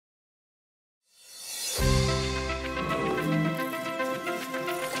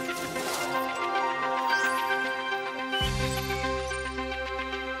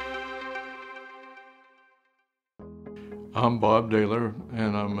I'm Bob Daylor,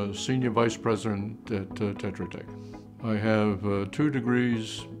 and I'm a Senior Vice President at Tetra Tech. I have 2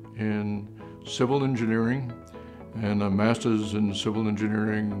 degrees in civil engineering and a master's in civil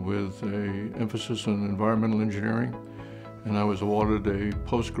engineering with an emphasis on environmental engineering. And I was awarded a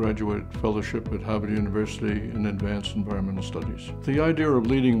postgraduate fellowship at Harvard University in advanced environmental studies. The idea of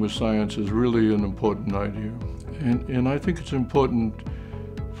leading with science is really an important idea. And I think it's important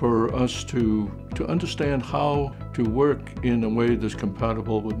for us to understand how to work in a way that's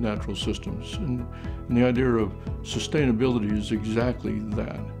compatible with natural systems. And the idea of sustainability is exactly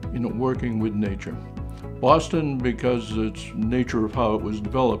that, working with nature. Boston, because its nature of how it was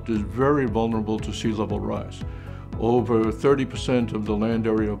developed, is very vulnerable to sea level rise. Over 30% of the land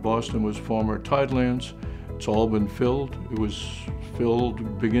area of Boston was former tidelands. It's all been filled. It was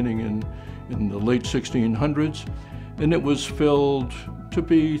filled beginning in the late 1600s, and it was filled to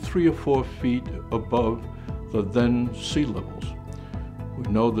be 3 or 4 feet above the then sea levels.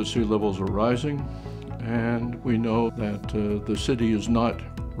 We know that sea levels are rising, and we know that the city is not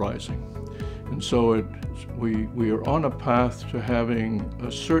rising. And so we are on a path to having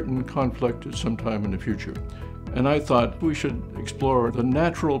a certain conflict at some time in the future. And I thought we should explore the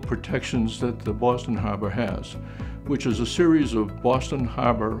natural protections that the Boston Harbor has, which is a series of Boston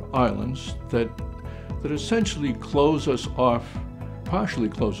Harbor islands that essentially partially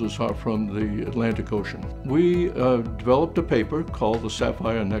close us off from the Atlantic Ocean. We developed a paper called the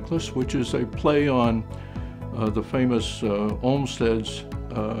Sapphire Necklace, which is a play on the famous Olmsted's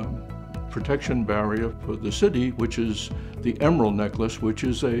protection barrier for the city, which is the Emerald Necklace, which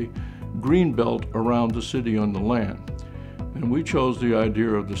is a green belt around the city on the land. And we chose the idea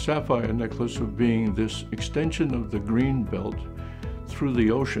of the Sapphire Necklace of being this extension of the green belt through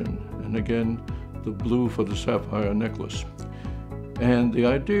the ocean, and again, the blue for the Sapphire Necklace. And the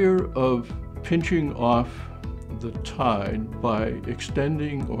idea of pinching off the tide by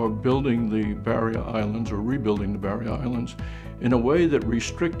extending or building the barrier islands or rebuilding the barrier islands in a way that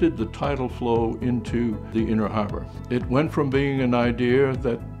restricted the tidal flow into the inner harbor. It went from being an idea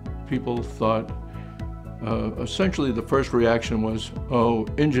that people thought, essentially the first reaction was, oh,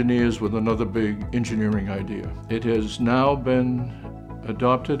 engineers with another big engineering idea. It has now been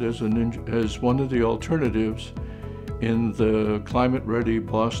adopted as one of the alternatives in the Climate Ready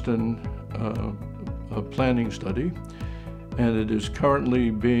Boston planning study, and it is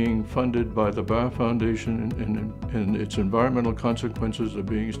currently being funded by the Barr Foundation, and its environmental consequences are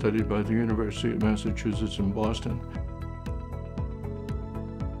being studied by the University of Massachusetts in Boston.